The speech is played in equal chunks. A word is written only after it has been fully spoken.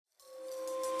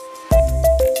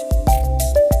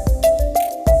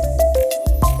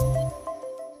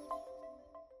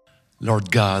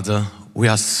Lord God, we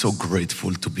are so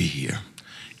grateful to be here.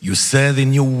 You said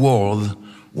in your word,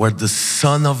 where the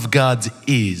Son of God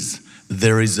is,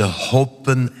 there is an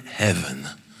open heaven,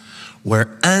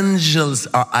 where angels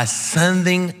are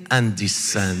ascending and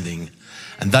descending.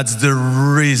 And that's the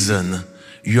reason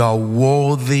you are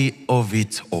worthy of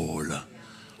it all.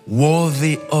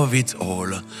 Worthy of it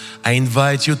all. I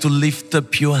invite you to lift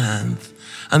up your hand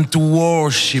and to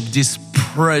worship this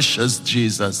precious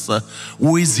Jesus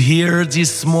who is here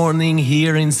this morning,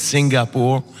 here in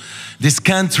Singapore. This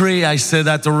country, I said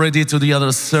that already to the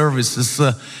other services,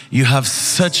 you have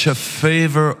such a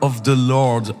favor of the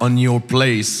Lord on your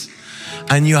place.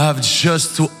 And you have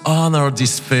just to honor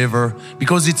this favor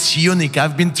because it's unique.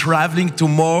 I've been traveling to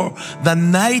more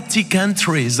than 90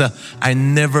 countries. I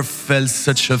never felt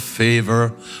such a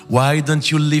favor. Why don't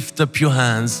you lift up your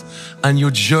hands and you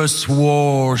just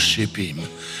worship Him?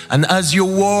 And as you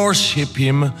worship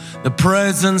Him, the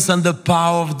presence and the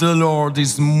power of the Lord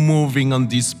is moving on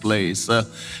this place.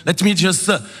 Let me just,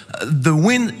 the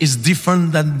wind is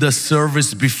different than the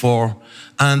service before.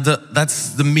 And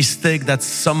that's the mistake that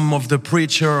some of the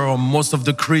preacher or most of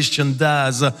the Christian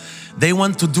does. They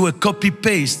want to do a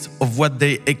copy-paste of what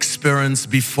they experienced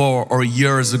before or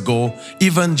years ago,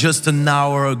 even just an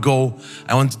hour ago.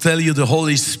 I want to tell you the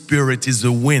Holy Spirit is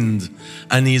a wind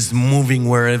and He's moving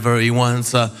wherever He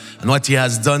wants. And what He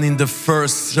has done in the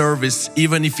first service,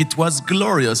 even if it was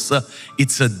glorious,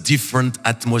 it's a different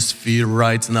atmosphere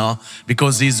right now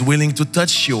because He's willing to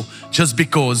touch you just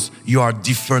because you are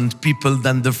different people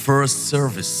than the first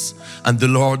service. And the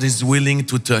Lord is willing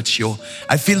to touch you.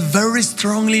 I feel very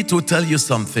strongly to tell you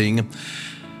something.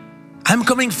 I'm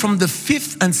coming from the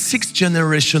 5th and 6th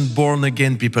generation born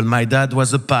again people. My dad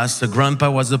was a pastor, grandpa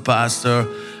was a pastor,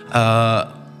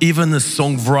 even a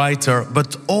songwriter,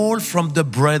 but all from the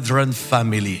Brethren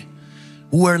family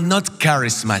who were not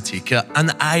charismatic.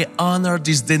 And I honor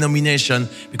this denomination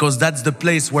because that's the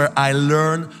place where I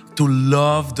learned to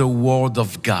love the Word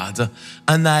of God.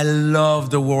 And I love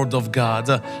the Word of God.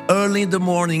 Early in the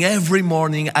morning, every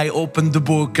morning, I open the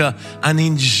book and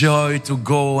enjoy to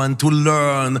go and to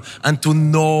learn and to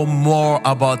know more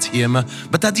about Him.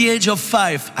 But at the age of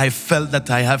 5, I felt that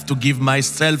I have to give my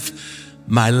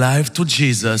life to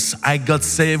Jesus. I got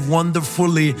saved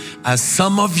wonderfully, as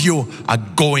some of you are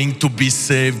going to be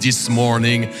saved this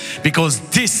morning, because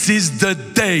this is the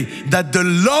day that the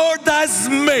Lord has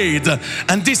made,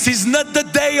 and this is not the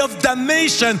day of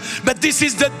damnation, but this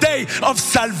is the day of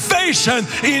salvation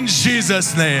in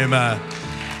Jesus' name.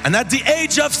 And at the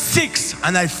age of 6,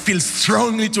 and I feel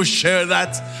strongly to share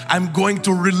that, I'm going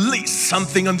to release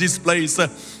something on this place.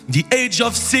 The age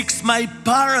of 6, my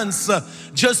parents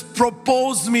just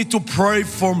proposed me to pray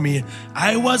for me.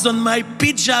 I was on my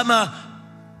pajama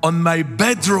on my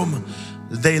bedroom.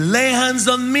 They lay hands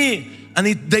on me and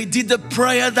they did a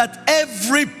prayer that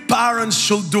every parent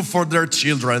should do for their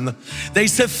children. They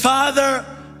said, Father,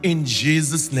 in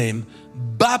Jesus' name,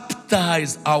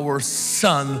 baptize our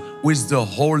son with the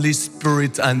Holy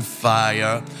Spirit and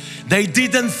fire. They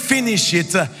didn't finish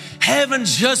it. Heaven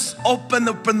just opened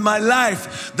up in my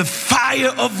life. The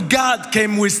fire of God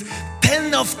came with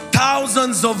tens of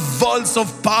thousands of volts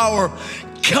of power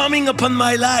coming upon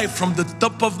my life from the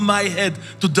top of my head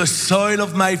to the soil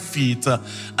of my feet.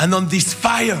 And on this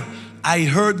fire, I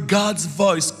heard God's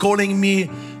voice calling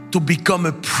me to become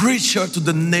a preacher to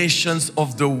the nations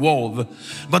of the world.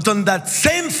 But on that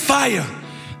same fire,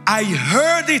 I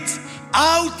heard it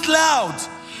out loud.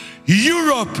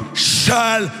 Europe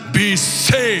shall be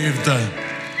saved.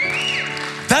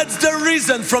 That's the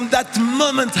reason from that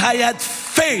moment I had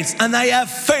faith, and I have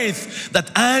faith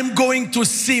that I'm going to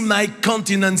see my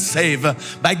continent saved.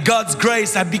 By God's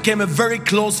grace, I became a very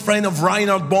close friend of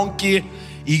Reinhard Bonnke.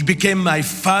 He became my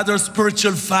father,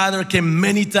 spiritual father, came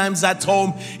many times at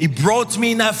home. He brought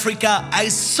me in Africa. I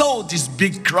saw this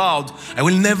big crowd. I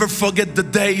will never forget the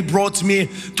day he brought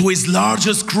me to his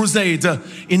largest crusade.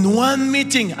 In one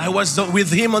meeting, I was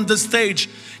with him on the stage,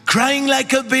 crying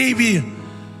like a baby.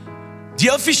 The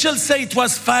officials say it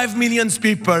was 5 million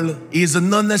people. He is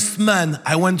an honest man.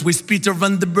 I went with Peter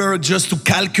van den Berg just to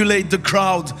calculate the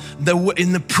crowd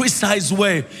in a precise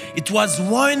way. It was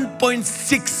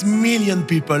 1.6 million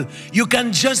people. You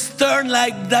can just turn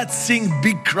like that, sing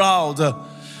big crowd.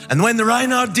 And when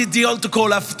Reinhard did the altar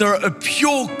call after a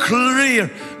pure, clear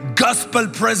gospel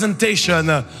presentation,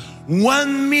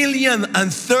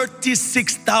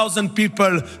 1,036,000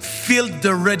 people filled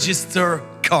the register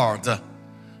card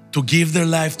to give their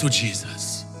life to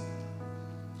Jesus.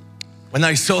 When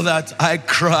I saw that, I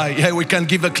cried. Yeah, we can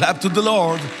give a clap to the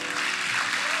Lord.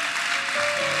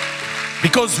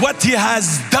 Because what He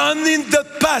has done in the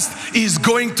past, He's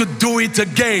going to do it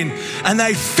again. And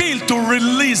I feel to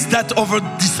release that over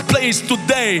this place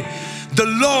today. The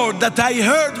Lord that I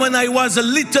heard when I was a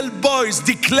little boy is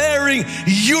declaring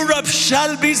Europe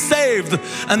shall be saved.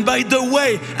 And by the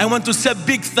way, I want to say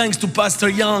big thanks to Pastor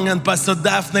Young and Pastor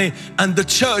Daphne and the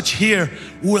church here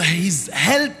who is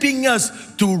helping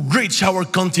us to reach our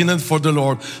continent for the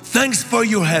Lord. Thanks for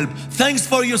your help. Thanks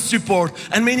for your support.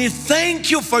 And many thank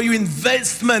you for your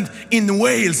investment in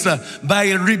Wales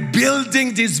by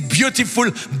rebuilding this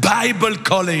beautiful Bible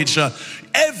college.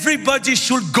 Everybody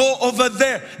should go over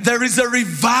there. There is a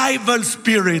revival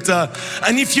spirit.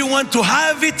 And if you want to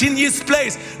have it in this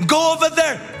place, go over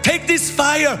there. Take this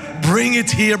fire, bring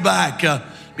it here back.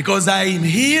 Because I'm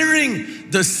hearing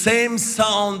the same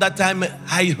sound that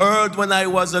I heard when I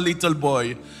was a little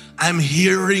boy. I'm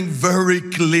hearing very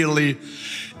clearly,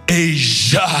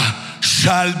 Asia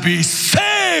shall be saved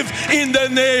in the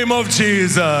name of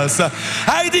Jesus.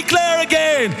 I declare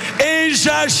again,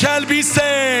 Asia shall be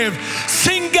saved.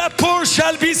 Singapore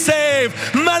shall be saved.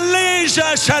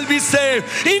 Malaysia shall be saved.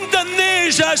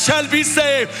 Indonesia shall be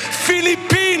saved.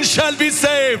 Philippines shall be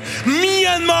saved.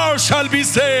 Myanmar shall be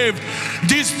saved.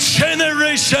 This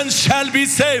generation shall be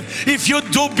saved. If you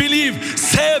do believe,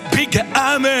 say a big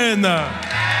amen.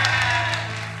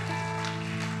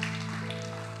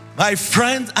 My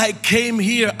friend, I came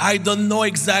here, I don't know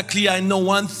exactly, I know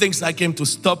one thing, I came to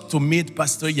stop to meet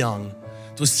Pastor Young,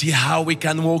 to see how we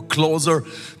can walk closer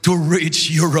to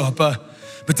reach Europe.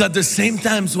 But at the same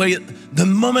time, the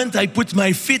moment I put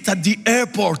my feet at the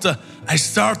airport, I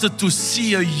started to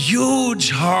see a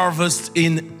huge harvest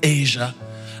in Asia.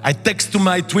 I text to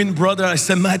my twin brother, I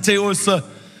said, Mateus,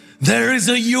 there is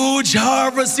a huge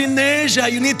harvest in Asia.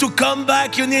 You need to come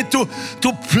back. You need to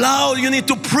plow. You need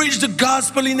to preach the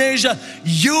gospel in Asia.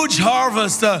 Huge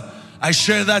harvest. I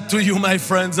share that to you, my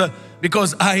friends,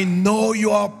 because I know you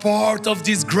are part of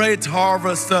this great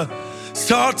harvest.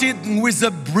 Started with a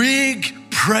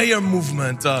big prayer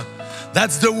movement.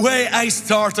 That's the way I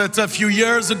started a few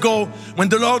years ago. When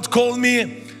the Lord called me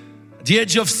at the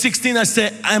age of 16, I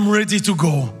said, I'm ready to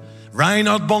go.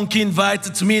 Reinhard Bonnke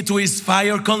invited me to his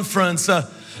fire conference.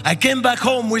 I came back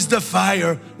home with the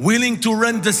fire, willing to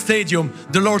rent the stadium.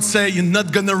 The Lord said, you're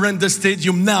not gonna rent the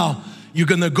stadium now. You're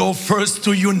gonna go first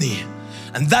to uni.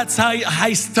 And that's how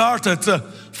I started.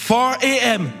 4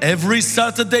 a.m. every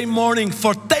Saturday morning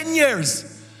for 10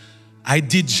 years. I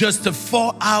did just a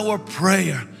 4-hour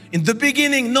prayer. In the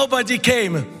beginning, nobody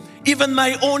came. Even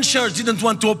my own church didn't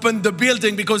want to open the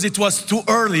building because it was too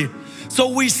early. So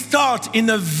we start in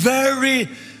a very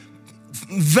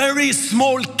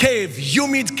small cave,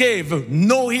 humid cave,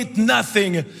 no heat,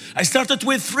 nothing. I started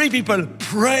with 3 people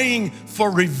praying for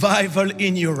revival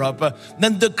in Europe.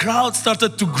 Then the crowd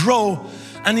started to grow.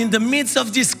 And in the midst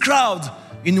of this crowd,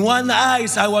 in one eye,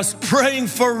 I was praying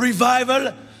for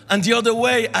revival. And the other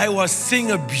way, I was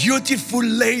seeing a beautiful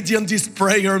lady on this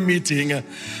prayer meeting.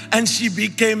 And she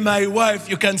became my wife.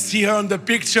 You can see her on the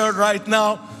picture right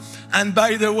now. And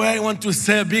by the way, I want to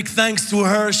say a big thanks to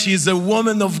her. She's a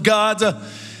woman of God.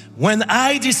 When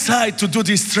I decided to do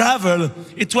this travel,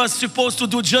 it was supposed to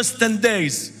do just 10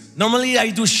 days. Normally I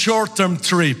do short-term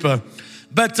trip,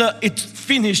 but it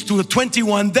finished to a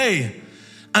 21 day.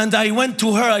 And I went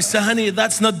to her, I said, honey,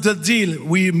 that's not the deal.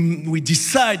 We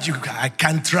decide I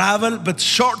can travel, but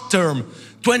short-term.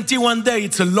 21 days,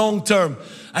 it's a long term.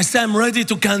 I said, I'm ready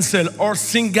to cancel or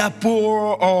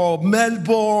Singapore or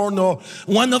Melbourne or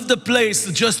one of the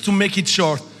places just to make it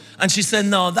short. And she said,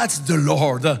 no, that's the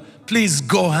Lord. Please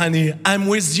go, honey. I'm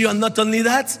with you. And not only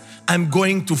that, I'm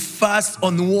going to fast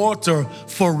on water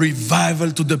for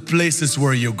revival to the places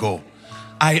where you go.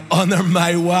 I honor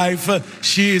my wife.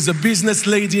 She is a business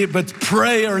lady, but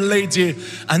prayer lady.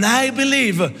 And I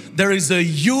believe there is a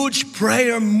huge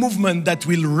prayer movement that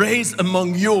will raise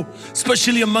among you,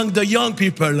 especially among the young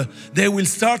people. They will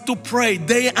start to pray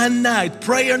day and night,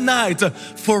 prayer night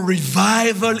for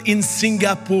revival in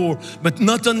Singapore, but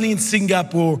not only in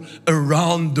Singapore,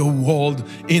 around the world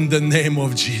in the name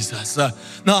of Jesus.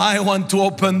 Now I want to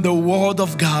open the Word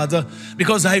of God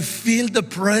because I feel the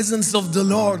presence of the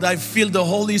Lord. I feel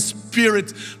the Holy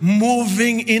Spirit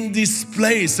moving in this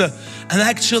place. And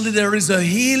actually there is a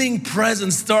healing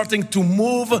presence starting to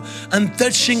move and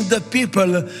touching the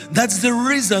people. That's the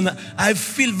reason I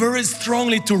feel very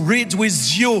strongly to read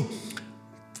with you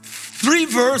 3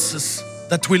 verses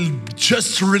that will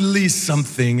just release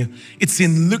something. It's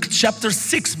in Luke chapter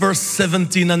 6 verse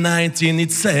 17 and 19.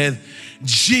 It said,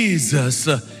 Jesus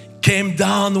came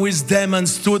down with them and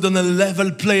stood on a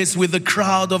level place with a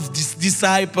crowd of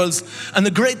disciples and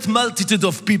a great multitude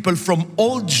of people from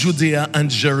all Judea and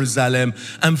Jerusalem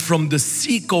and from the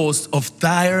seacoast of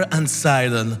Tyre and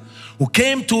Sidon, who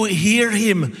came to hear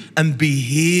him and be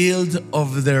healed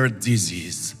of their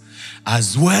disease,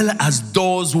 as well as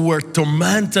those who were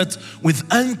tormented with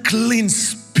unclean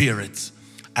spirits.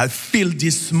 I feel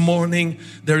this morning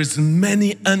there is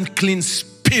many unclean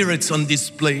spirits on this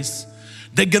place.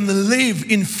 They're gonna leave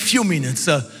in few minutes.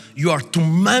 You are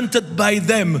tormented by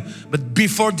them, but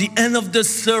before the end of the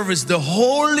service, the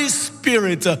Holy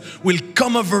Spirit will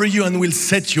come over you and will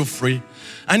set you free.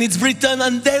 And it's written,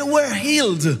 and they were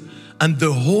healed. And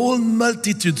the whole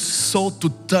multitude sought to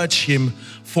touch him,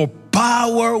 for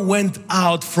power went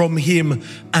out from him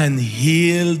and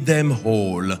healed them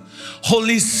whole.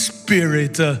 Holy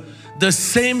Spirit, the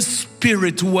same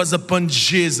Spirit who was upon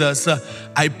Jesus,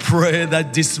 I pray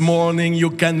that this morning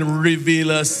you can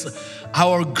reveal us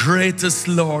our greatest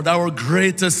Lord, our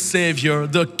greatest Savior,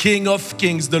 the King of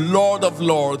Kings, the Lord of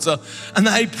Lords. And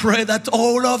I pray that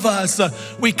all of us,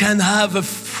 we can have a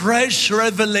fresh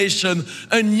revelation,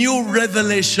 a new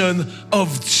revelation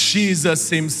of Jesus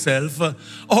himself.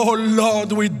 Oh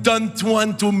Lord, we don't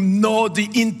want to know the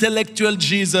intellectual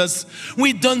Jesus.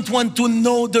 We don't want to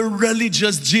know the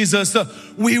religious Jesus.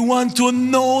 We want to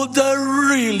know the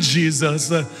real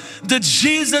Jesus. The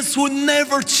Jesus who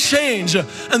never changed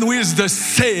and who is the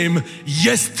same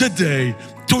yesterday,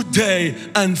 today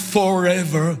and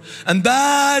forever. And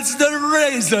that's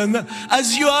the reason,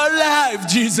 as you are alive,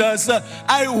 Jesus,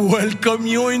 I welcome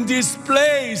you in this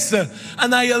place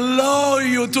and I allow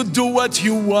you to do what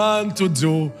you want to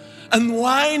do. And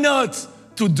why not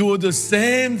to do the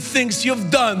same things you've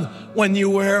done when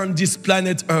you were on this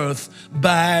planet Earth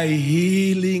by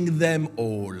healing them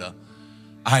all.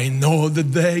 I know the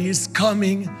day is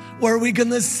coming where we're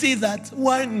gonna see that.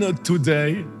 Why not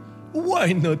today?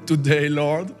 Why not today,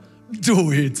 Lord?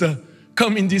 Do it.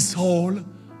 Come in this hall.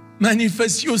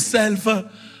 Manifest yourself.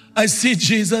 I see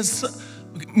Jesus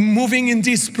moving in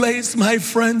this place, my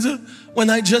friend. When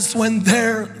I just went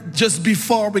there just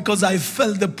before because I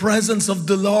felt the presence of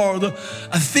the Lord.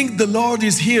 I think the Lord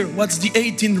is here. What's the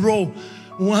 18th row?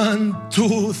 1,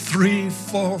 2, 3,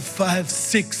 4, 5,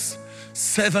 6,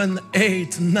 7,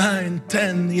 8, 9,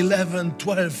 10, 11,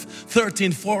 12,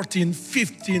 13, 14,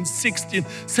 15, 16,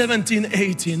 17,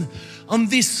 18. On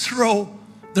this row,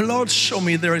 the Lord showed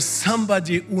me there is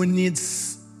somebody who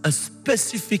needs a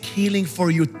specific healing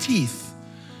for your teeth.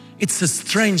 It's a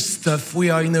strange stuff.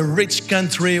 We are in a rich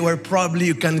country where probably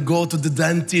you can go to the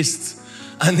dentist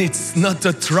and it's not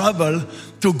a trouble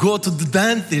to go to the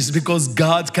dentist because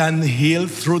God can heal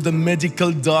through the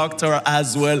medical doctor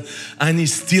as well, and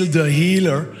he's still the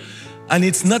healer. And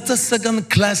it's not a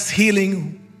second-class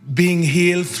healing being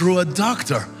healed through a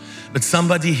doctor, but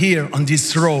somebody here on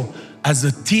this row has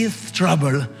a teeth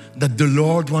trouble that the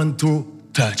Lord wants to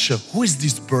touch. Who is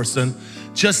this person?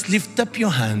 Just lift up your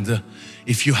hand.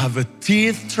 If you have a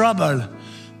teeth trouble,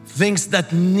 things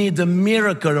that need a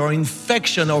miracle or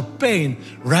infection or pain,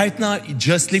 right now,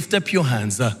 just lift up your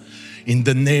hands in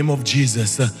the name of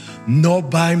Jesus. Not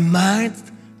by might,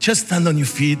 just stand on your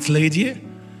feet, lady.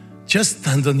 Just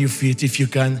stand on your feet if you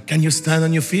can. Can you stand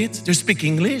on your feet? Do you speak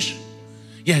English?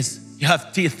 Yes, you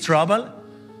have teeth trouble?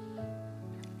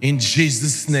 In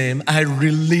Jesus' name, I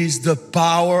release the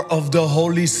power of the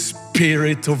Holy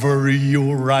Spirit over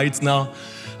you right now.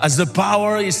 As the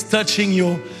power is touching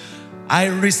you, I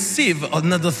receive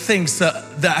another things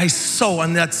that I saw,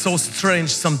 and that's so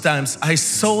strange sometimes. I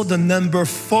saw the number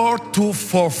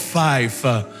 4245.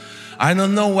 I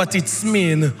don't know what it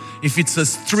means, if it's a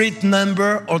street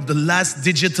number or the last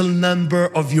digital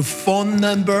number of your phone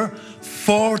number,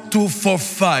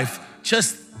 4245.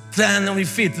 Just stand on your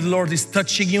feet. The Lord is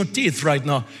touching your teeth right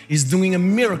now. He's doing a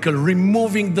miracle,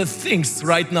 removing the things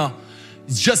right now.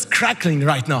 It's just crackling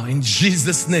right now. In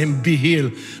Jesus' name, be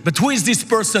healed. But who is this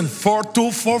person?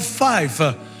 4245.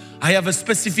 I have a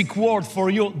specific word for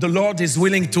you. The Lord is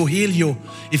willing to heal you.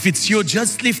 If it's you,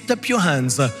 just lift up your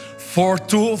hands.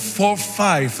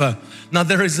 4245. Now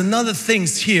there is another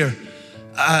things here.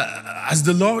 As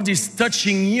the Lord is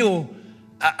touching you,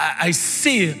 I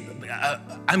see.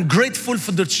 I'm grateful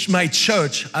for my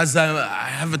church, as I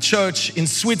have a church in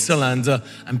Switzerland.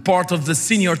 I'm part of the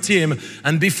senior team,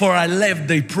 and before I left,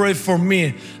 they prayed for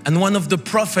me. And one of the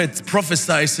prophets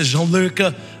prophesied, Jean-Luc,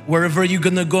 wherever you're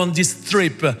gonna go on this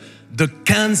trip, the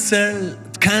cancer,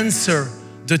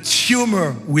 the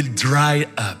tumor will dry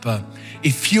up.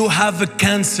 If you have a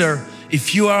cancer,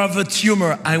 if you have a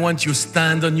tumor, I want you to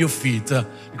stand on your feet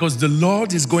because the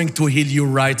Lord is going to heal you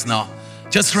right now.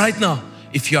 Just right now.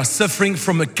 If you are suffering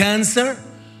from a cancer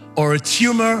or a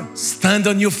tumor, stand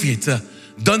on your feet.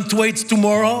 Don't wait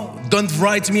tomorrow. Don't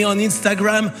write me on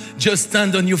Instagram. Just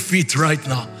stand on your feet right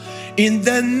now. In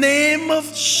the name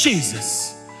of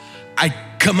Jesus, I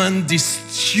command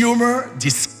this tumor,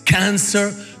 this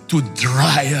cancer to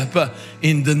dry up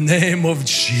in the name of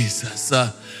Jesus.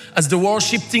 As the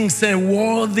worship team say,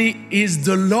 worthy is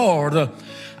the Lord.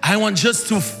 I want just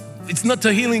to, it's not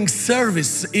a healing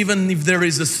service, even if there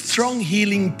is a strong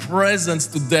healing presence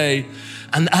today.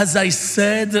 And as I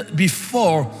said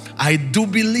before, I do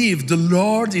believe the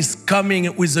Lord is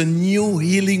coming with a new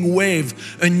healing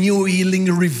wave, a new healing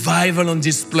revival on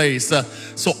this place.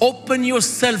 So open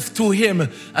yourself to Him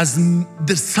as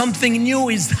something new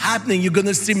is happening. You're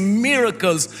gonna see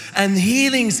miracles and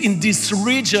healings in this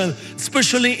region,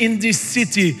 especially in this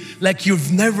city, like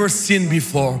you've never seen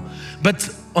before. But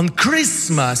on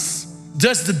Christmas,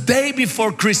 just the day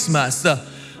before Christmas,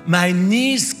 my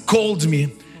niece called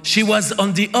me. She was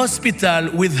on the hospital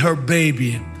with her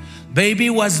baby. Baby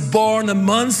was born a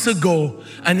month ago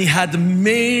and he had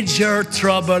major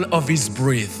trouble of his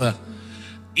breath.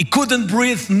 He couldn't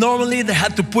breathe normally. They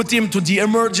had to put him to the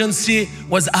emergency,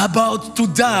 was about to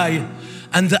die.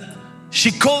 And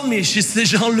she called me, she said,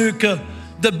 Jean-Luc,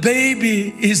 the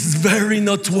baby is very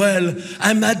not well.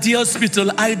 I'm at the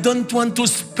hospital. I don't want to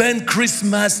spend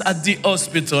Christmas at the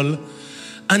hospital.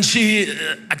 And she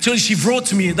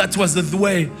wrote me, that was the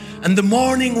way. And the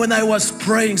morning when I was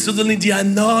praying, suddenly the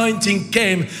anointing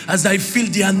came, as I feel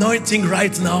the anointing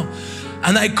right now.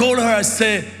 And I call her, I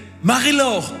say,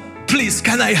 Marie-Laure, please,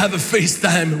 can I have a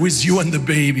FaceTime with you and the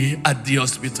baby at the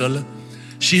hospital?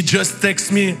 She just texts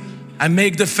me, I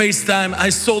make the FaceTime, I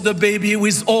saw the baby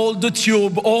with all the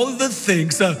tube, all the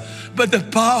things. But the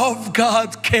power of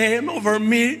God came over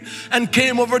me and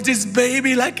came over this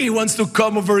baby like He wants to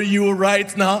come over you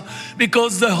right now,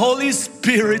 because the Holy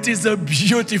Spirit is a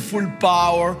beautiful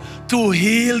power to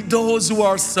heal those who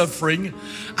are suffering.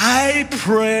 I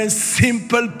pray a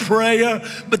simple prayer,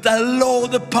 but allow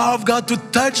the power of God to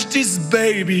touch this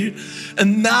baby.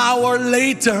 An hour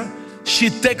later, she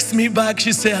texts me back,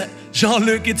 she said,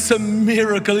 Jean-Luc, it's a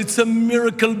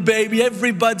miracle baby.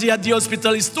 Everybody at the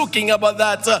hospital is talking about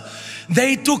that.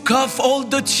 They took off all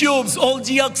the tubes, all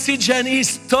the oxygen,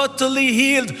 he's totally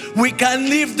healed. We can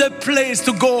leave the place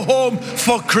to go home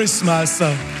for Christmas.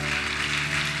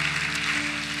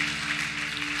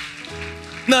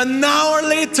 Now, an hour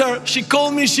later, she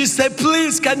called me, she said,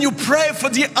 please, can you pray for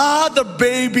the other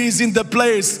babies in the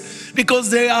place? Because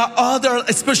there are other,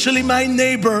 especially my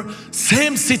neighbor,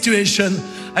 same situation.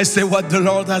 I say, what the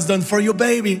Lord has done for your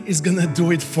baby, He's gonna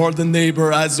do it for the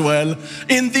neighbor as well.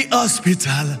 In the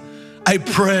hospital, I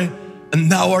pray,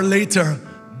 an hour later,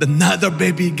 another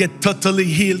baby get totally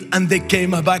healed and they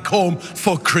came back home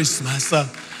for Christmas.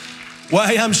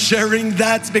 Why I'm sharing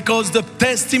that? Because the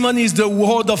testimony is the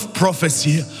word of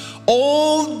prophecy.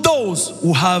 All those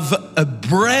who have a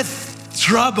breath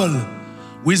trouble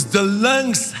with the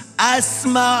lungs,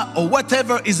 asthma, or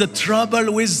whatever is a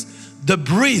trouble with the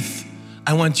breath,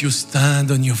 I want you to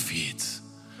stand on your feet.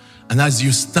 And as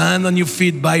you stand on your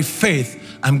feet by faith,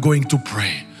 I'm going to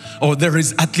pray. Oh, there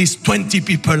is at least 20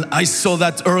 people. I saw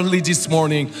that early this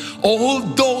morning. All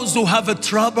those who have a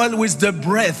trouble with the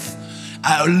breath,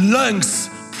 lungs,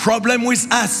 problem with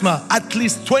asthma, at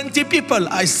least 20 people.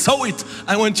 I saw it.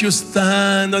 I want you to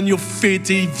stand on your feet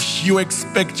if you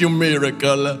expect your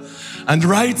miracle. And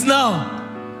right now,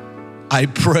 I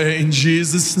pray in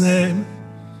Jesus' name,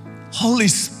 Holy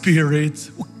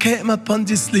Spirit, who came upon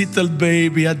this little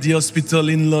baby at the hospital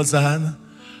in Lausanne,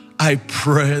 I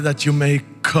pray that you may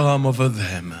come over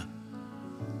them.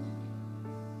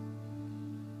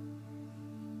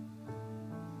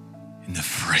 In a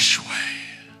fresh way.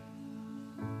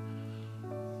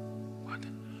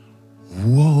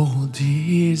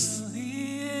 Worthy is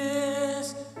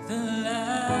the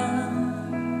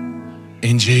Lamb.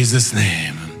 In Jesus'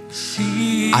 name,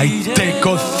 I take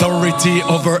authority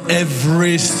over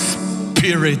every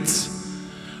spirit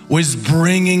who is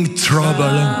bringing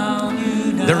trouble.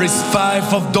 There is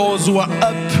 5 of those who are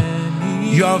up.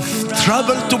 You have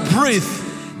trouble to breathe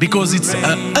because it's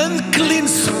an unclean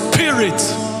spirit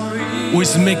who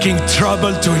is making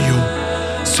trouble to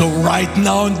you. So right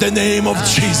now, in the name of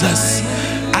Jesus,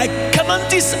 I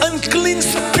command this unclean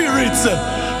spirit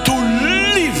to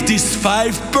leave this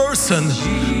 5 persons,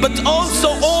 but also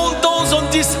all those on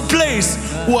this place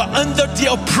who are under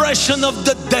the oppression of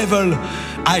the devil.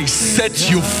 I set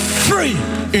you free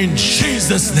in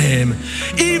Jesus' name.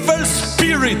 Evil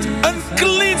spirit,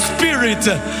 unclean spirit,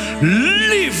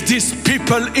 leave these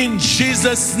people in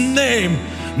Jesus' name.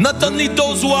 Not only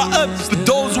those who are up, but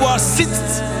those who are sitting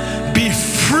Be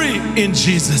free in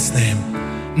Jesus' name.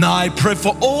 Now I pray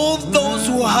for all those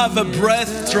who have a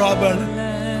breath trouble.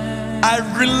 I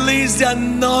release the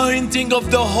anointing of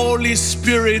the Holy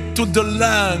Spirit to the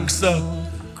lungs,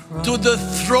 to the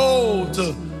throat,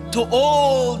 to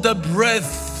all the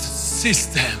breath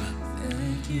system.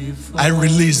 I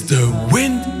release the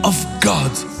wind of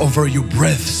God over your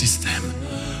breath system.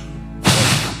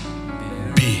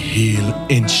 Be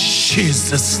healed in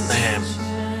Jesus' name.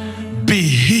 Be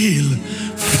healed,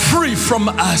 free from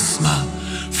asthma,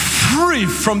 free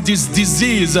from this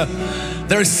disease.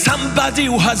 There is somebody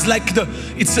who has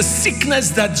it's a sickness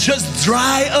that just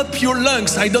dry up your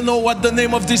lungs. I don't know what the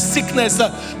name of this sickness,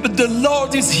 but the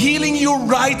Lord is healing you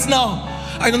right now.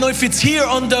 I don't know if it's here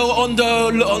on the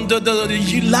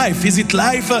life. Is it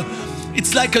life?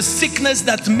 It's like a sickness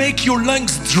that make your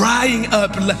lungs drying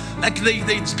up, like they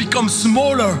become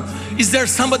smaller. Is there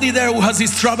somebody there who has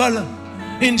this trouble?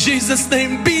 In Jesus'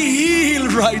 name, be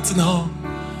healed right now.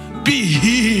 Be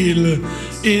healed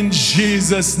in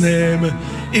Jesus' name.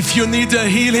 If you need a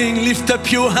healing, lift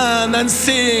up your hand and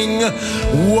sing.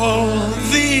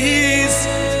 Worthy is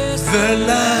the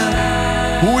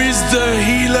Lamb. Who is the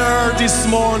healer this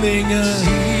morning?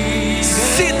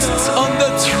 Sit on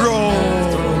the throne.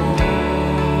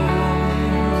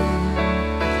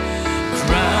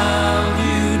 Crown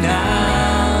you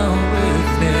now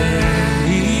with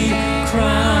many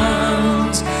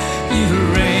crowns. You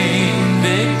reign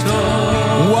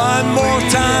victorious. One more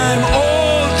time,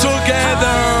 all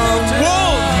together.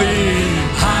 Worthy.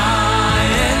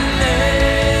 High and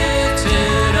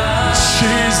lifted up.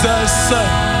 Jesus.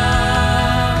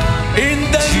 In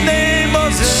the name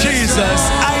of Jesus,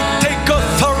 I take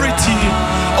authority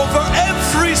over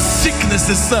every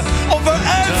sickness, over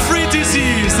every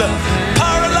disease.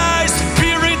 Paralyzed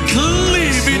spirit,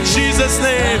 live in Jesus'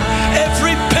 name.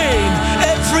 Every pain,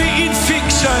 every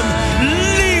infection,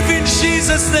 live in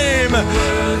Jesus' name.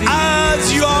 As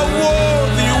you are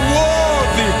worthy,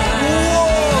 worthy,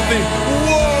 worthy,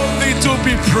 worthy to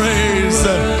be praised.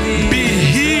 Be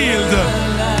healed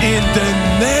in the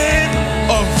name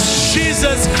of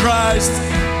Jesus Christ.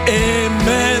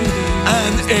 Amen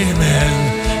and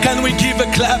amen. Can we give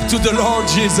a clap to the Lord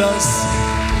Jesus?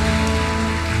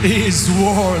 He is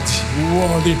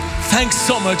worthy. Thanks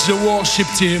so much, the worship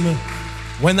team.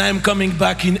 When I'm coming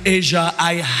back in Asia,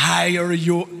 I hire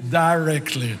you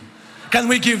directly. Can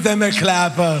we give them a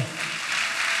clap?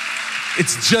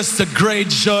 It's just a great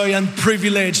joy and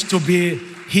privilege to be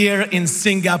here in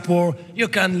Singapore. You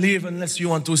can leave unless you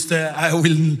want to stay. I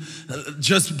will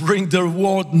just bring the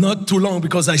word not too long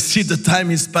because I see the time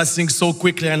is passing so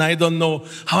quickly and I don't know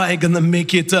how I'm gonna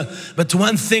make it. But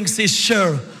one thing is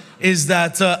sure is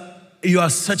that you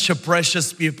are such a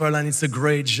precious people and it's a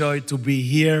great joy to be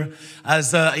here.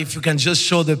 As if you can just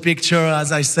show the picture,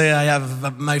 as I say, I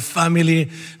have my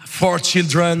family, 4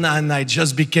 children, and I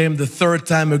just became the 3rd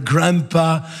time a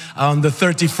grandpa on the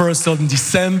 31st of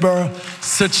December.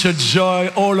 Such a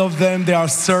joy. All of them, they are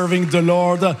serving the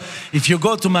Lord. If you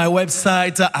go to my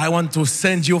website, I want to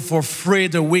send you for free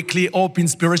the weekly Hope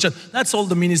Inspiration. That's all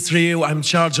the ministry I'm in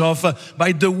charge of.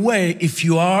 By the way, if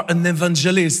you are an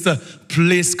evangelist,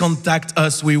 please contact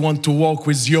us. We want to walk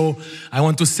with you. I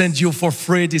want to send you for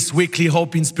free this weekly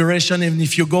Hope Inspiration. And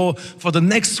if you go for the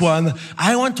next one,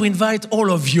 I want to invite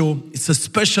all of you. It's a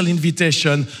special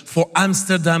invitation for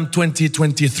Amsterdam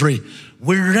 2023.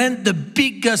 We rent the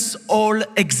biggest all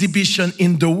exhibition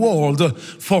in the world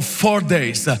for 4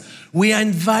 days. We are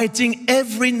inviting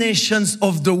every nation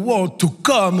of the world to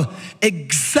come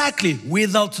exactly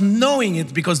without knowing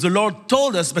it because the Lord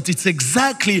told us, but it's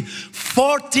exactly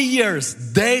 40 years,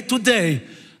 day to day,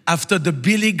 after the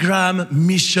Billy Graham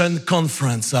Mission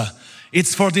Conference.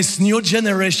 It's for this new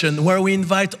generation where we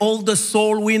invite all the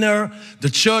soul winners, the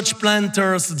church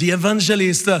planters, the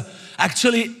evangelists.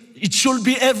 Actually, it should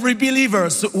be every believer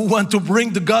who want to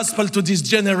bring the gospel to this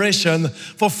generation.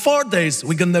 For 4 days,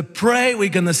 we're going to pray, we're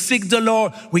going to seek the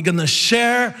Lord, we're going to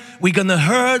share, we're going to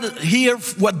hear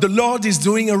what the Lord is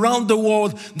doing around the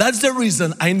world. That's the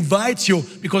reason I invite you,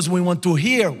 because we want to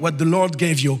hear what the Lord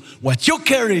gave you. What you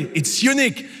carry, it's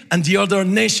unique, and the other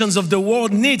nations of the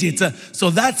world need it.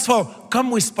 So that's for come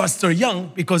with Pastor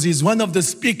Young, because he's one of the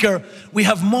speakers. We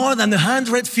have more than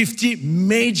 150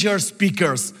 major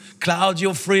speakers.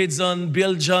 Claudio Friedson,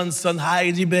 Bill Johnson,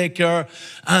 Heidi Baker,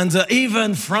 and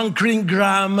even Franklin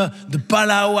Graham. The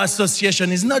Palau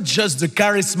Association is not just the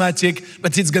charismatic,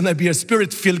 but it's going to be a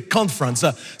spirit-filled conference.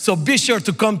 So be sure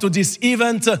to come to this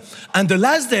event. And the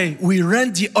last day, we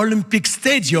rent the Olympic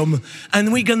Stadium,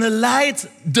 and we're going to light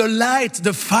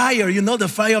the fire, you know, the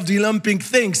fire of the Olympic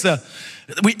things.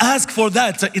 We ask for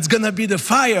that. It's gonna be the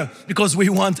fire because we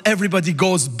want everybody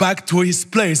goes back to his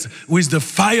place with the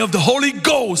fire of the Holy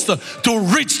Ghost to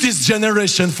reach this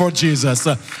generation for Jesus.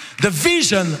 The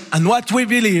vision and what we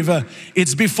believe,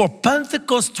 it's before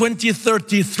Pentecost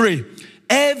 2033.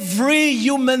 Every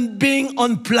human being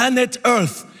on planet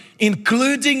Earth,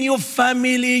 including your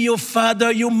family, your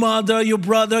father, your mother, your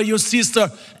brother, your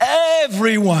sister,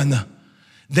 everyone,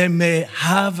 they may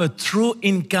have a true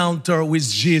encounter with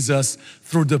Jesus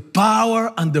through the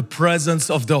power and the presence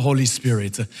of the Holy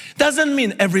Spirit. Doesn't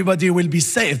mean everybody will be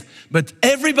saved, but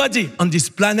everybody on this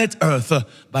planet Earth,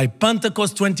 by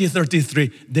Pentecost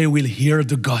 2033, they will hear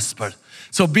the gospel.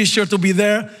 So be sure to be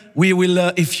there. We will,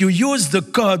 if you use the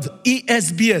code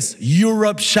ESBS,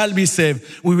 Europe shall be saved,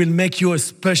 we will make you a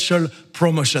special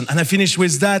promotion. And I finish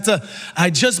with that.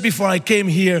 Just before I came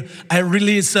here, I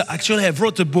released, actually I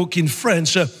wrote a book in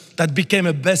French that became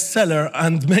a bestseller,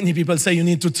 and many people say you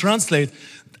need to translate.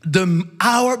 The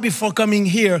hour before coming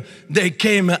here, they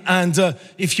came, and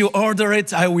if you order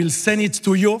it, I will send it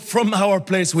to you from our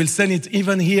place. We'll send it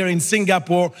even here in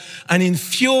Singapore. And in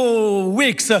few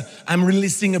weeks, I'm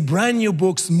releasing a brand new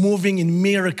book, Moving in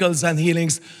Miracles and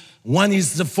Healings. One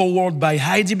is the foreword by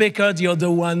Heidi Baker, the other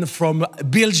one from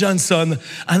Bill Johnson.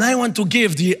 And I want to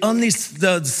give the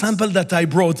sample that I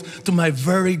brought to my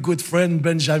very good friend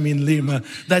Benjamin Lim,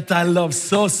 that I love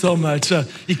so, so much.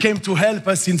 He came to help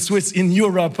us in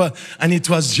Europe, and it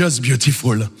was just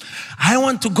beautiful. I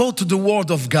want to go to the Word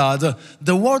of God.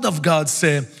 The Word of God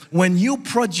says, when you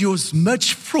produce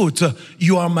much fruit,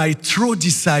 you are my true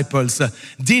disciples.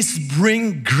 This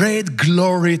brings great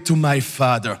glory to my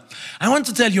Father. I want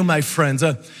to tell you, my friends,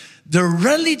 the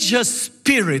religious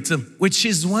spirit, which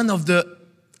is one of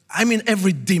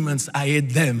every demons, I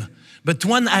hate them. But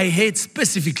one I hate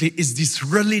specifically is this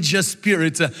religious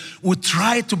spirit who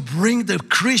try to bring the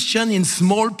Christian in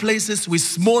small places with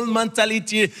small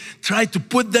mentality, try to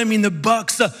put them in a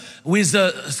box with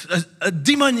a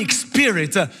demonic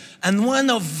spirit. And one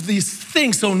of these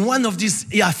things, or one of these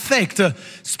effects,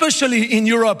 especially in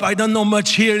Europe, I don't know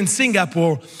much here in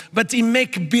Singapore, but it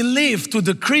make believe to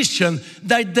the Christian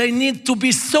that they need to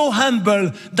be so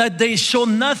humble that they show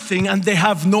nothing and they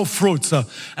have no fruits.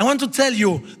 I want to tell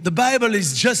you, the Bible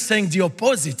is just saying the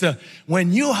opposite.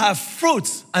 When you have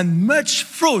fruits and much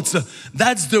fruits,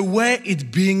 that's the way it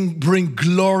bring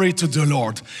glory to the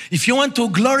Lord. If you want to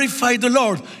glorify the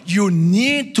Lord, you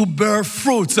need to bear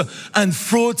fruits, and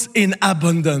fruits in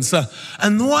abundance.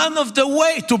 And one of the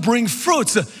way to bring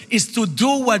fruits is to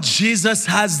do what Jesus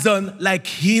has done, like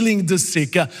healing the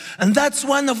sick. And that's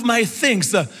one of my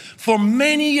things. For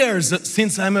many years,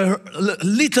 since I'm a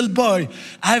little boy,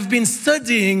 I've been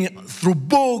studying through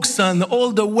books and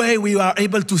all the way we are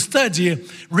able to study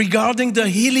regarding the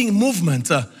healing movement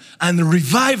and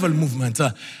revival movement.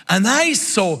 And I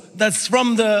saw that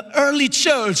from the early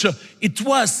church, it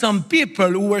was some people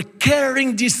who were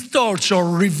carrying this torch or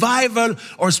revival,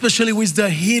 or especially with the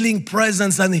healing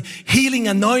presence and healing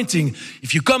anointing.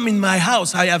 If you come in my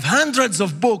house, I have hundreds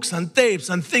of books and tapes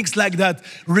and things like that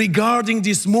regarding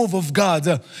this move of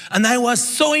God. And I was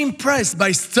so impressed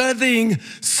by studying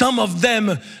some of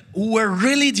them who were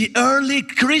really the early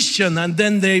Christian, and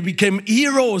then they became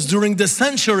heroes during the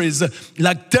centuries,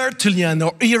 like Tertullian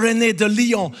or Irénée de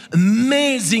Lyon,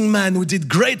 amazing man who did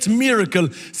great miracle.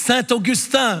 Saint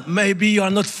Augustine, maybe you are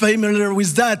not familiar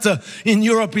with that, in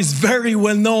Europe is very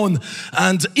well known.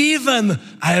 And even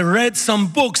I read some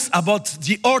books about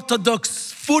the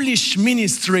Orthodox foolish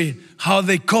ministry, how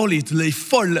they call it, les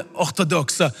folles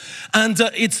orthodox. And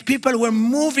it's people were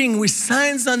moving with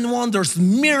signs and wonders,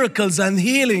 miracles and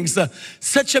healings.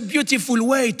 Such a beautiful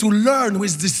way to learn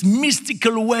with this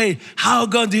mystical way how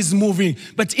God is moving.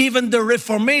 But even the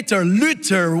Reformator,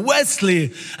 Luther,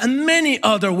 Wesley, and many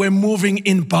others were moving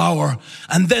in power.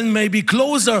 And then maybe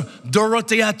closer,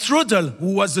 Dorothea Trudel,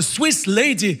 who was a Swiss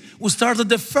lady who started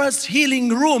the first healing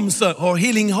rooms or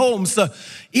healing homes.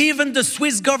 Even the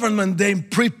Swiss government, they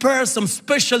prepare some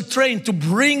special train to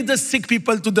bring the sick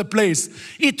people to the place.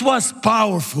 It was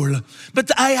powerful.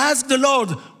 But I asked the Lord,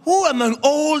 who among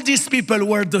all these people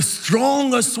were the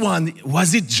strongest one?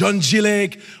 Was it John G.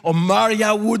 Lake or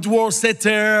Maria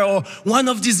Woodworth-Etter or one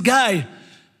of these guys?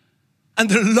 And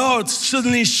the Lord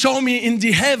suddenly showed me in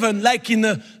the heaven, like in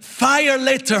a fire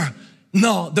letter.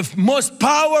 No, the most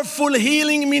powerful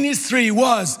healing ministry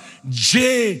was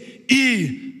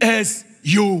Jesus.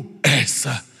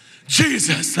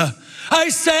 Jesus. I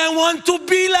say I want to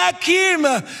be like him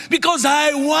because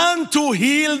I want to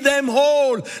heal them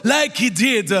whole like he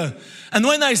did. And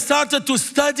when I started to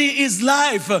study his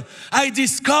life, I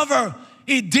discovered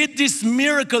He did these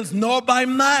miracles not by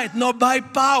might, not by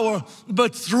power,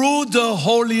 but through the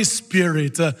Holy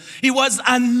Spirit. He was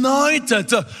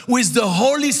anointed with the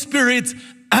Holy Spirit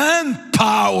and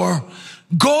power,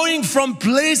 going from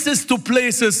places to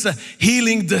places,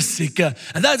 healing the sick. And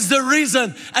that's the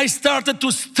reason I started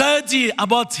to study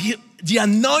about the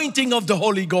anointing of the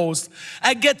Holy Ghost.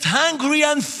 I get hungry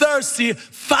and thirsty,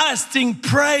 fasting,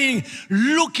 praying,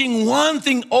 looking,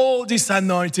 wanting all this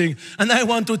anointing. And I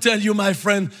want to tell you, my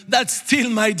friend, that's still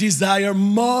my desire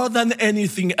more than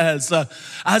anything else.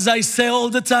 As I say all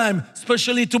the time,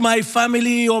 especially to my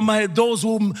family or those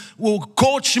who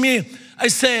coach me, I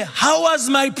say, how was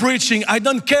my preaching? I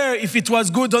don't care if it was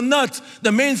good or not.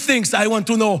 The main things I want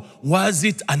to know, was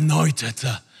it anointed?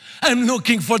 I'm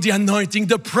looking for the anointing,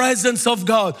 the presence of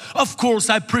God. Of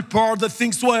course, I prepare the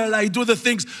things well. I do the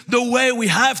things the way we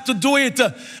have to do it.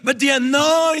 But the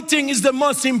anointing is the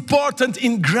most important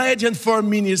ingredient for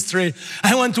ministry.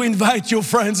 I want to invite you,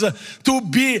 friends, to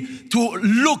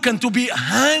look and to be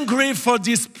hungry for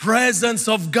this presence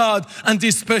of God and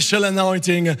this special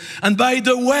anointing. And by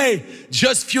the way,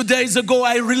 just a few days ago,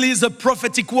 I released a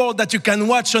prophetic word that you can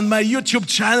watch on my YouTube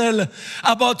channel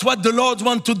about what the Lord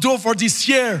wants to do for this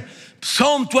year.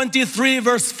 Psalm 23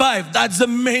 verse 5, that's the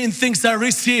main things I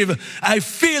receive. I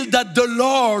feel that the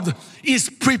Lord is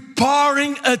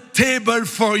preparing a table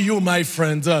for you, my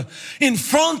friend. In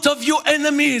front of your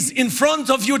enemies, in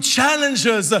front of your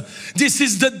challenges, this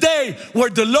is the day where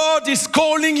the Lord is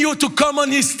calling you to come on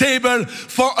His table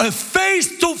for a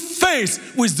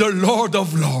face-to-face with the Lord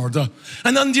of Lords.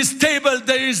 And on this table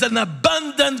there is an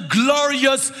abundant,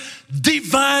 glorious,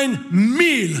 divine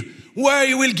meal where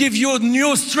He will give you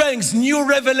new strength, new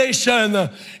revelation.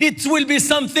 It will be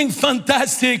something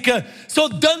fantastic. So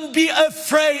don't be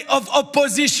afraid of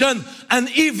opposition and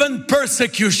even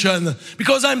persecution.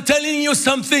 Because I'm telling you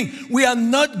something, we are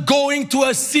not going to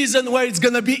a season where it's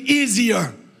going to be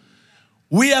easier.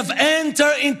 We have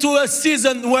entered into a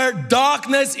season where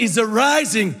darkness is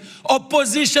arising.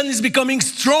 Opposition is becoming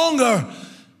stronger.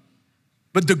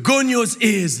 But the good news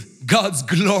is God's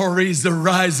glory is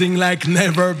arising like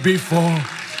never before.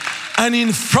 And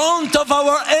in front of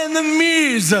our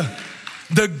enemies,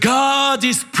 the God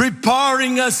is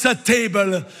preparing us a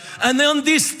table. And on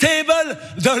this table,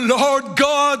 the Lord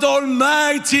God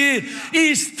Almighty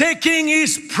is taking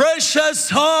His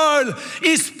precious oil,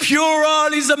 His pure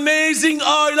oil, His amazing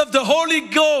oil of the Holy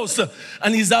Ghost,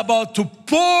 and He's about to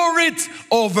pour it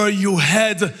over your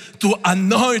head to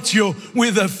anoint you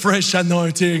with a fresh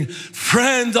anointing.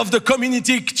 Friend of the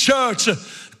Community Church,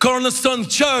 Cornerstone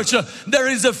Church, there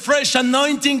is a fresh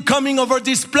anointing coming over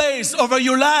this place, over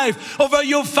your life, over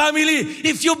your family.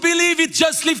 If you believe it,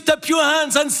 just lift up your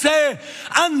hands and say,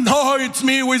 anoint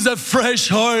me with a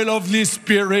fresh oil of the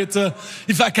Spirit.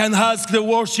 If I can ask the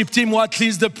worship team, or at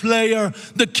least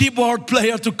the keyboard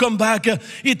player to come back,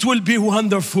 it will be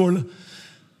wonderful.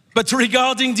 But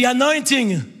regarding the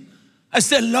anointing, I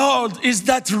said, Lord, is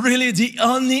that really the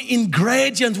only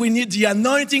ingredient we need, the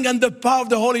anointing and the power of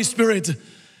the Holy Spirit?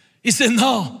 He said,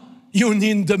 no, you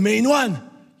need the main one.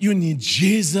 You need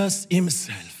Jesus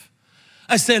Himself.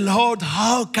 I said, Lord,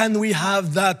 how can we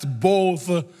have that both?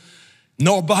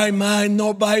 Not by mind,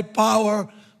 not by power,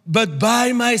 but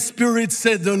by my Spirit,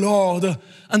 said the Lord.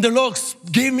 And the Lord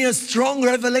gave me a strong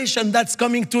revelation that's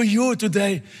coming to you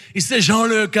today. He said,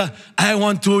 Jean-Luc, I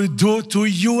want to do to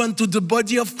you and to the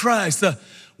body of Christ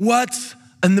what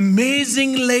an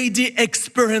amazing lady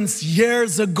experienced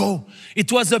years ago.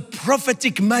 It was a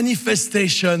prophetic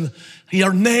manifestation.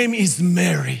 Her name is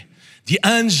Mary. The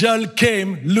angel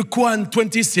came, Luke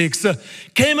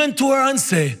 1:26, came unto her and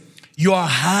said, you are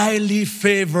highly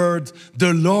favored.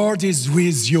 The Lord is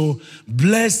with you.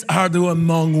 Blessed are you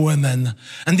among women.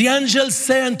 And the angel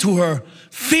said unto her,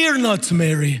 fear not,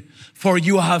 Mary, for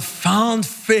you have found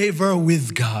favor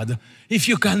with God. If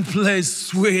you can play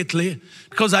sweetly,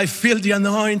 because I feel the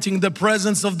anointing, the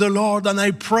presence of the Lord, and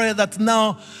I pray that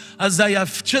now, as I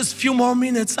have just a few more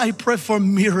minutes, I pray for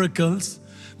miracles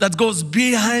that goes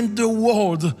behind the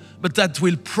word, but that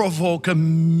will provoke a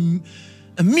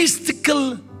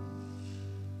mystical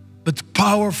but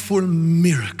powerful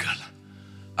miracle.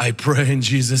 I pray in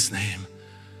Jesus' name.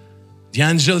 The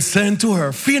angel said to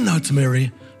her, fear not,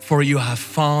 Mary, for you have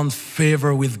found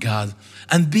favor with God.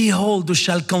 And behold, you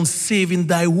shall conceive in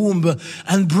thy womb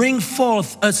and bring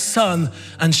forth a son,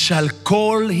 and shall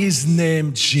call his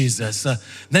name Jesus.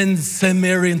 Then said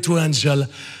Mary unto the angel,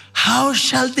 how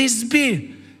shall this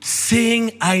be,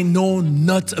 seeing I know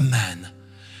not a man?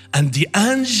 And the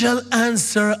angel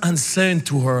answered and said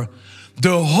to her,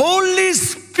 the Holy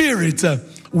Spirit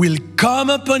will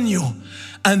come upon you,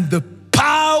 and the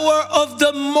power of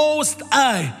the Most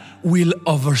High will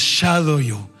overshadow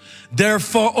you.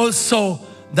 Therefore also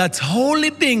that holy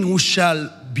being who shall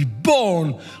be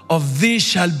born of thee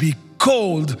shall be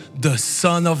called the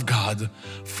Son of God.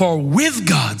 For with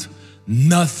God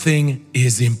nothing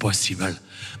is impossible.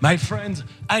 My friend,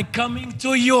 I'm coming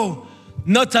to you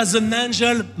not as an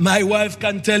angel. My wife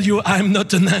can tell you I'm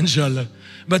not an angel.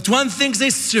 But one thing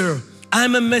is sure,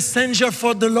 I'm a messenger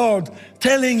for the Lord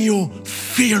telling you,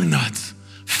 fear not.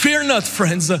 Fear not,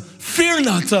 friends. Fear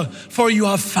not, for you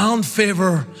have found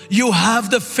favor. You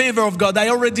have the favor of God. I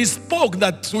already spoke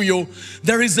that to you.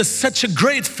 There is such a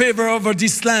great favor over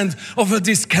this land, over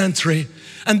this country.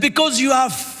 And because you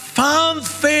have found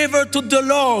favor to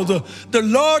the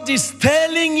Lord is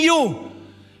telling you,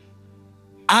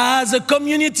 as a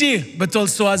community, but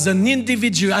also as an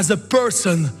individual, as a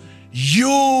person,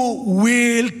 you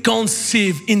will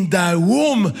conceive in thy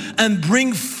womb and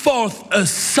bring forth a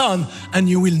son, and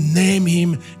you will name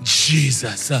him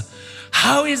Jesus.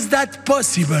 How is that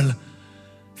possible?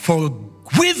 For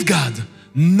with God,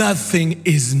 nothing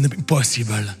is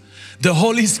impossible. The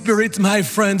Holy Spirit, my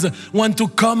friends, want to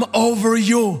come over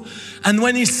you. And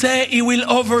when he say he will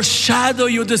overshadow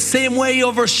you the same way he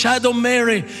overshadowed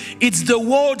Mary, it's the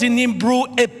word in Hebrew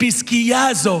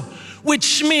episkiazo,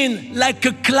 which means like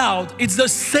a cloud. It's the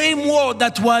same word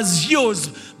that was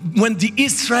used when the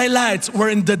Israelites were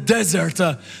in the desert.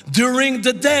 During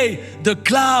the day, the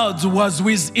cloud was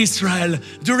with Israel.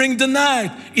 During the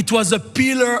night, it was a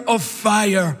pillar of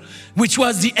fire, which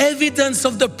was the evidence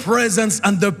of the presence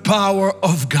and the power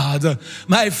of God.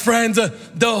 My friend,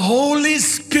 the Holy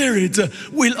Spirit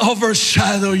will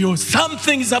overshadow you.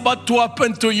 Something is about to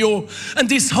happen to you. And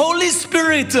this Holy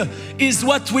Spirit is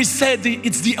what we said,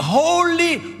 it's the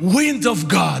holy wind of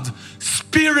God.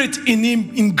 Spirit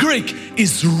in Greek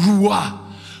is ruah.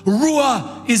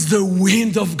 Ruah is the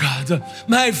wind of God.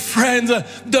 My friend,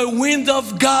 the wind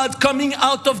of God coming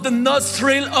out of the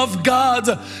nostril of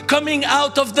God, coming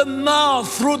out of the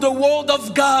mouth through the word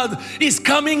of God is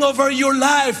coming over your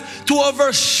life to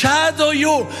overshadow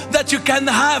you, that you can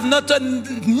have not a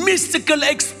mystical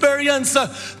experience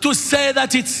to say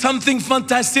that it's something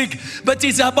fantastic, but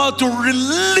it's about to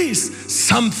release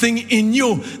something in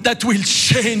you that will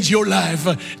change your life.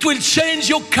 It will change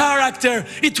your character.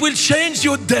 It will change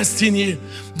your destiny.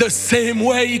 The same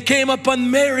way he came upon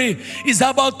Mary is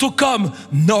about to come,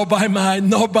 not by might,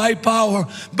 not by power,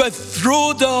 but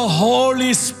through the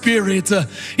Holy Spirit.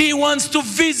 He wants to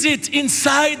visit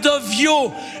inside of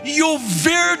you, your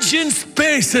virgin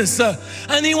spaces,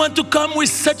 and he wants to come with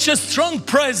such a strong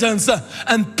presence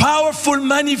and powerful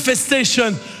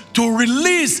manifestation to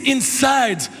release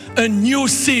inside a new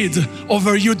seed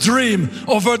over your dream,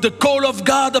 over the call of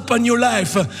God upon your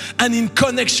life, and in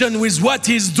connection with what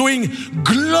He's doing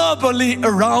globally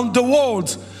around the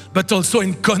world, but also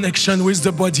in connection with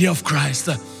the body of Christ.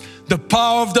 The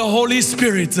power of the Holy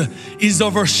Spirit is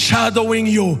overshadowing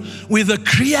you with a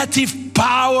creative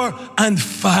power and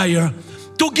fire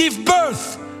to give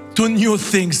birth to new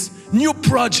things, new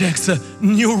projects,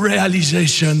 new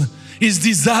realization. His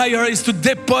desire is to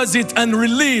deposit and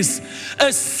release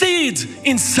a seed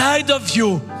inside of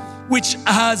you which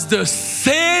has the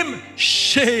same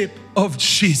shape of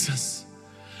Jesus,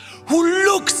 who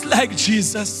looks like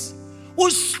Jesus, who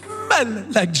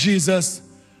smells like Jesus,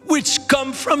 which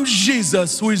come from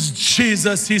Jesus, who is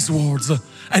Jesus, His words.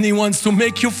 And He wants to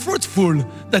make you fruitful,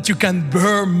 that you can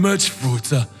bear much fruit.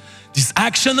 This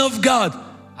action of God,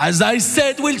 as I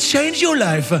said, will change your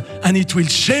life, and it will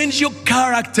change your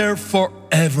character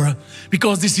forever.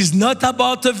 Because this is not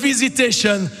about a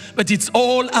visitation, but it's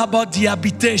all about the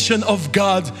habitation of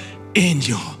God in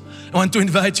you. I want to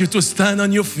invite you to stand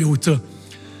on your feet.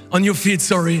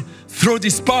 Through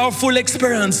this powerful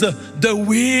experience, the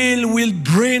will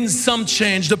bring some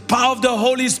change. The power of the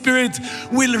Holy Spirit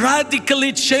will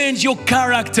radically change your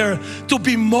character to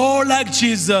be more like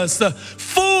Jesus,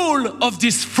 full of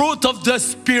this fruit of the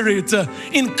Spirit,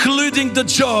 including the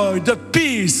joy, the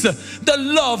peace, the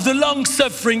love, the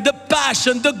long-suffering, the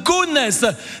passion, the goodness,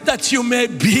 that you may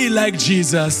be like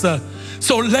Jesus.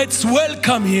 So let's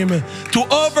welcome Him to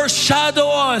overshadow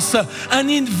us and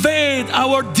invade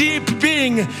our deep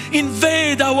being,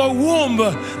 invade our womb,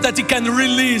 that He can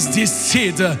release this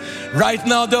seed. Right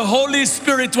now, the Holy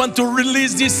Spirit wants to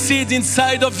release this seed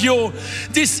inside of you,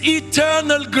 this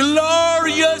eternal,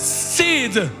 glorious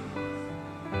seed,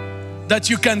 that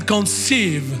you can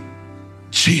conceive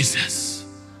Jesus.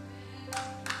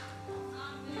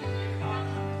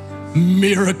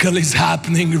 Miracle is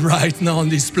happening right now in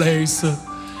this place.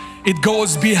 It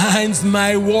goes behind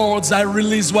my words. I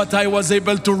release what I was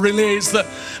able to release.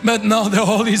 But now the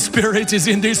Holy Spirit is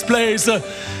in this place.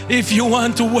 If you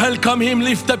want to welcome Him,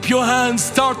 lift up your hands.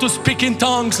 Start to speak in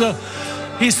tongues.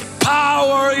 His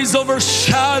power is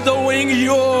overshadowing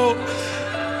you.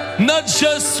 Not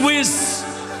just with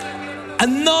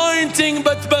anointing,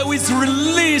 but with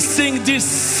releasing this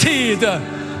seed.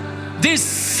 This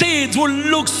seed will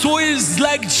look so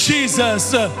like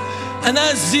Jesus. And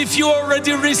as if you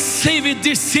already receive it,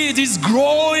 this seed is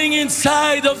growing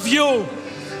inside of you.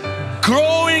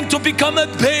 Growing to become a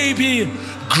baby.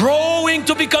 Growing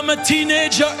to become a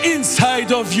teenager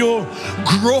inside of you.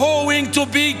 Growing to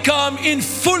become in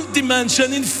full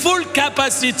dimension, in full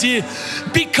capacity.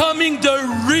 Becoming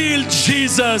the real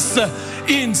Jesus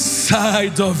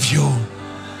inside of you.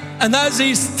 And as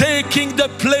He's taking the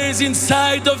place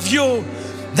inside of you,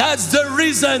 that's the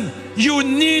reason you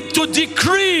need to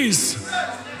decrease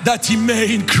that He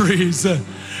may increase.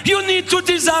 You need to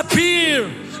disappear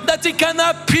that He can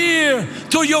appear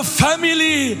to your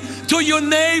family, to your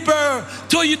neighbor,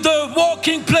 to the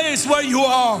walking place where you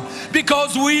are.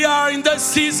 Because we are in the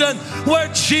season where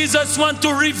Jesus wants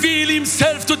to reveal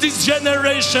Himself to this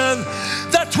generation,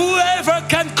 that whoever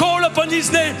can call upon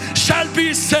His name shall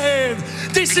be saved.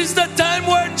 This is the time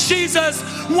where Jesus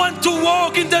wants to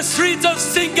walk in the streets of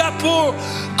Singapore,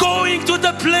 going to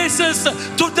the places,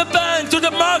 to the bank, to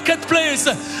the marketplace,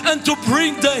 and to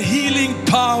bring the healing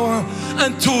power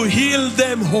and to heal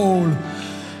them whole.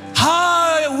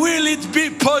 How will it be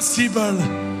possible?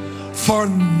 For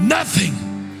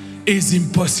nothing is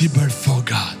impossible for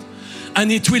God.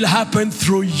 And it will happen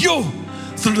through you,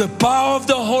 through the power of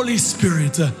the Holy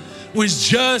Spirit, who is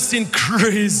just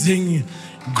increasing,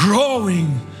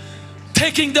 growing,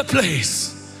 taking the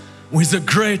place with a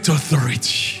great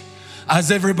authority.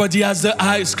 As everybody has their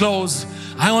eyes closed,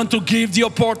 I want to give the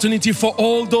opportunity for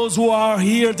all those who are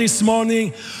here this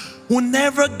morning who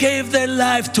never gave their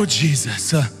life to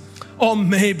Jesus. Or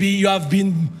maybe you have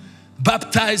been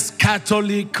baptized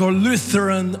Catholic or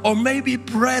Lutheran, or maybe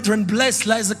Brethren Blessed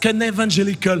like an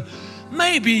evangelical.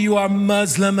 Maybe you are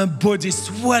Muslim and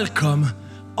Buddhist. Welcome.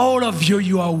 All of you,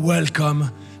 you are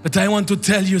welcome. But I want to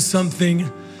tell you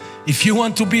something. If you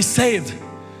want to be saved,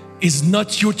 it's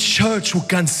not your church who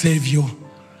can save you.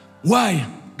 Why?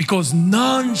 Because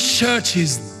none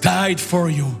churches died for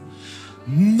you.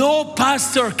 No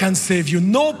pastor can save you.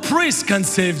 No priest can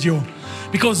save you.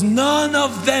 Because none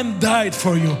of them died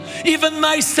for you. Even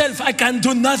myself, I can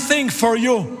do nothing for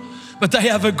you. But I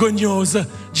have a good news.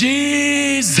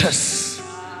 Jesus.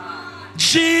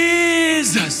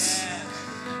 Jesus.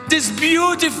 This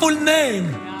beautiful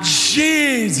name,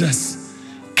 Jesus,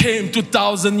 came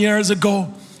 2,000 years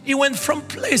ago. He went from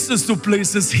places to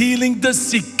places, healing the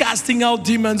sick, casting out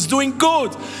demons, doing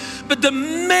good. But the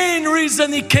main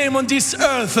reason He came on this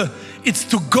earth is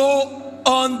to go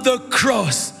on the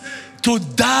cross, to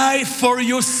die for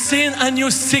your sin and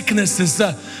your sicknesses.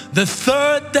 The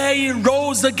third day He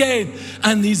rose again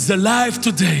and He's alive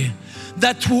today.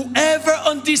 That whoever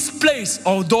on this place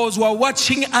or those who are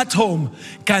watching at home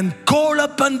can call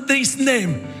upon this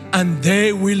name and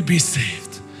they will be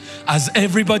saved. As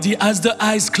everybody has the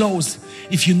eyes closed,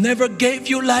 if you never gave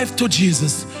your life to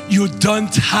Jesus, you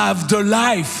don't have the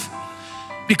life.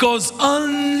 Because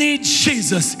only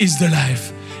Jesus is the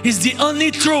life. He's the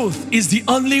only truth, He's the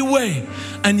only way.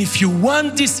 And if you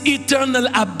want this eternal,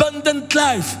 abundant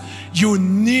life, you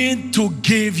need to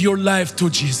give your life to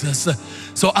Jesus.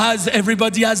 So as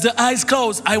everybody has the eyes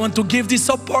closed, I want to give this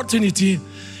opportunity.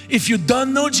 If you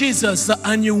don't know Jesus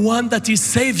and you want that He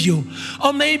save you,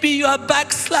 or maybe you are a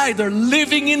backslider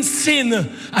living in sin,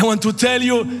 I want to tell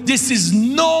you, this is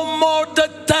no more the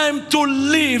time to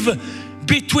live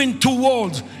between two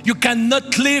worlds. You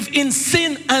cannot live in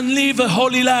sin and live a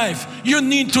holy life. You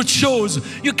need to choose.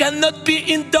 You cannot be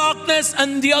in darkness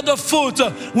and the other foot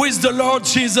with the Lord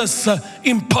Jesus.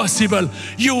 Impossible.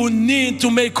 You need to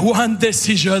make one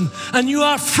decision and you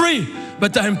are free.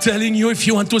 But I'm telling you, if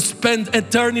you want to spend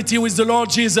eternity with the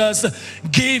Lord Jesus,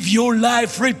 give your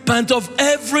life, repent of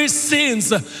every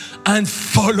sins and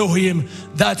follow Him.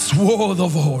 That's worth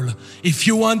of all. If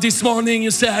you want this morning, you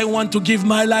say, I want to give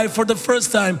my life for the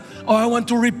first time, or I want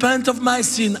to repent of my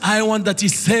sin. I want that He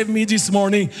save me this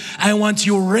morning. I want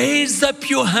you raise up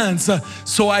your hands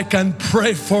so I can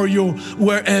pray for you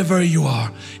wherever you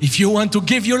are. If you want to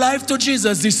give your life to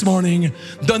Jesus this morning,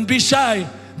 don't be shy.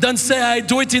 Don't say, I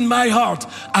do it in my heart.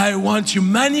 I want you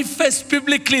manifest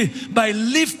publicly by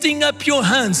lifting up your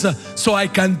hands so I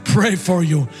can pray for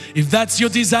you. If that's your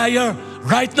desire,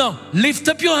 right now, lift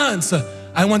up your hands.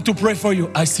 I want to pray for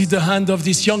you. I see the hand of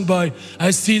this young boy.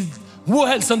 I see Who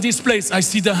else on this place? I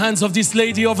see the hands of this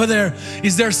lady over there.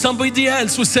 Is there somebody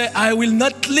else who say, I will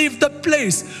not leave the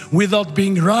place without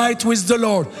being right with the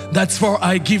Lord? That's for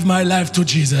I give my life to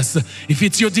Jesus. If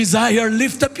it's your desire,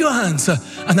 lift up your hands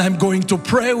and I'm going to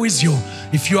pray with you.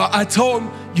 If you are at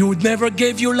home, you never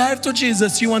gave your life to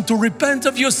Jesus, you want to repent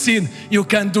of your sin, you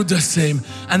can do the same.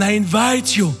 And I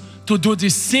invite you to do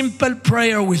this simple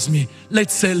prayer with me.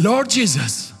 Let's say, Lord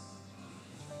Jesus.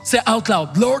 Say out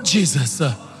loud, Lord Jesus.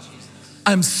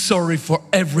 I'm sorry for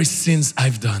every sins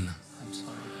I've done.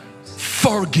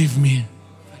 Forgive me.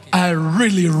 I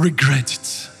really regret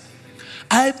it.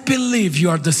 I believe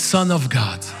you are the Son of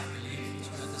God.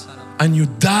 And you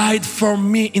died for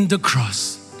me in the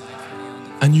cross.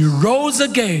 And you rose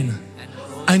again.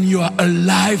 And you are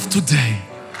alive today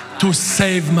to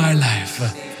save my life.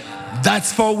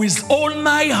 That's for with all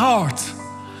my heart,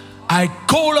 I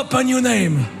call upon your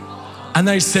name. And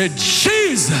I say,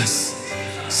 Jesus,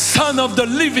 Son of the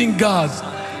living God,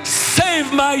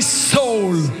 save my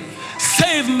soul,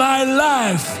 save my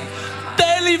life,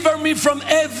 deliver me from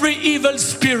every evil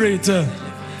spirit,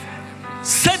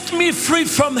 set me free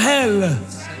from hell,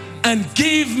 and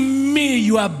give me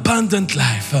your abundant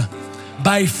life.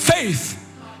 By faith,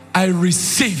 I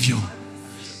receive you.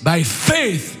 By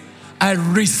faith, I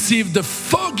receive the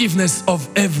forgiveness of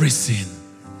every sin.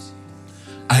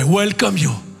 I welcome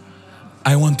you.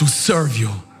 I want to serve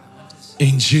you.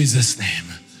 In Jesus' name.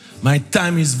 My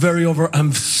time is very over.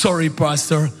 I'm sorry,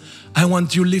 Pastor. I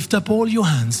want you to lift up all your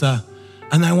hands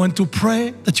and I want to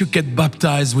pray that you get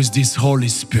baptized with this Holy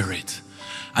Spirit.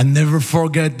 And never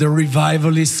forget the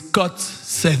revivalist Scott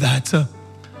said that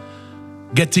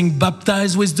getting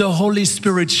baptized with the Holy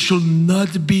Spirit should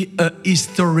not be a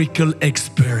historical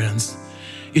experience.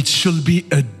 It should be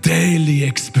a daily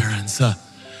experience.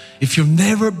 If you've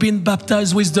never been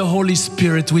baptized with the Holy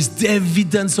Spirit, with the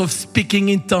evidence of speaking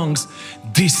in tongues,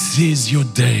 this is your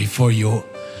day for you.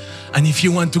 And if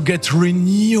you want to get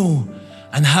renewed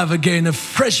and have again a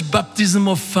fresh baptism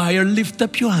of fire, lift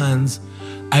up your hands.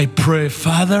 I pray,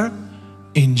 Father,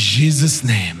 in Jesus'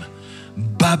 name,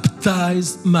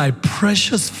 baptize my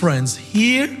precious friends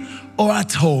here or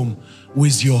at home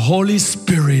with your Holy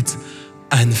Spirit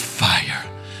and fire.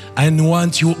 I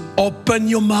want you to open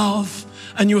your mouth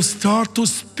and you start to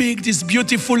speak this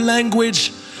beautiful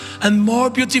language, and more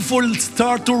beautiful,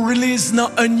 start to release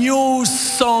now a new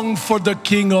song for the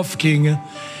King of Kings,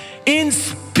 in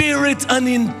spirit and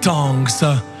in tongues.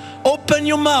 Open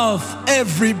your mouth,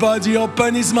 everybody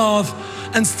open his mouth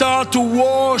and start to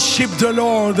worship the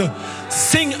Lord.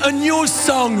 Sing a new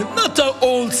song, not an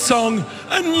old song,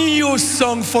 a new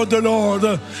song for the Lord.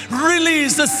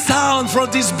 Release the sound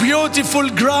from this beautiful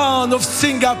ground of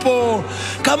Singapore.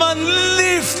 Come on,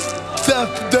 lift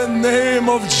up the name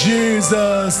of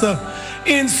Jesus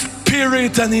in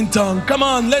spirit and in tongue. Come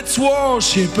on, let's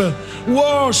worship.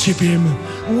 Worship Him.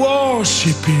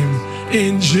 Worship Him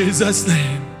in Jesus'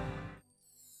 name.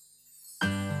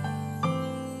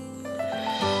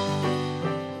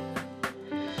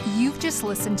 Just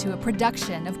listened to a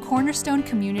production of Cornerstone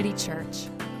Community Church.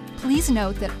 Please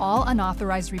note that all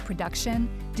unauthorized reproduction,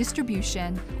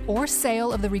 distribution, or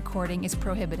sale of the recording is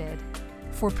prohibited.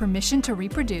 For permission to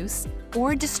reproduce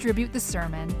or distribute the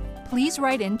sermon, please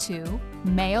write into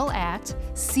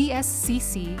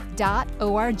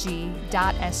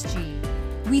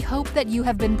mail@cscc.org.sg. We hope that you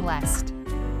have been blessed.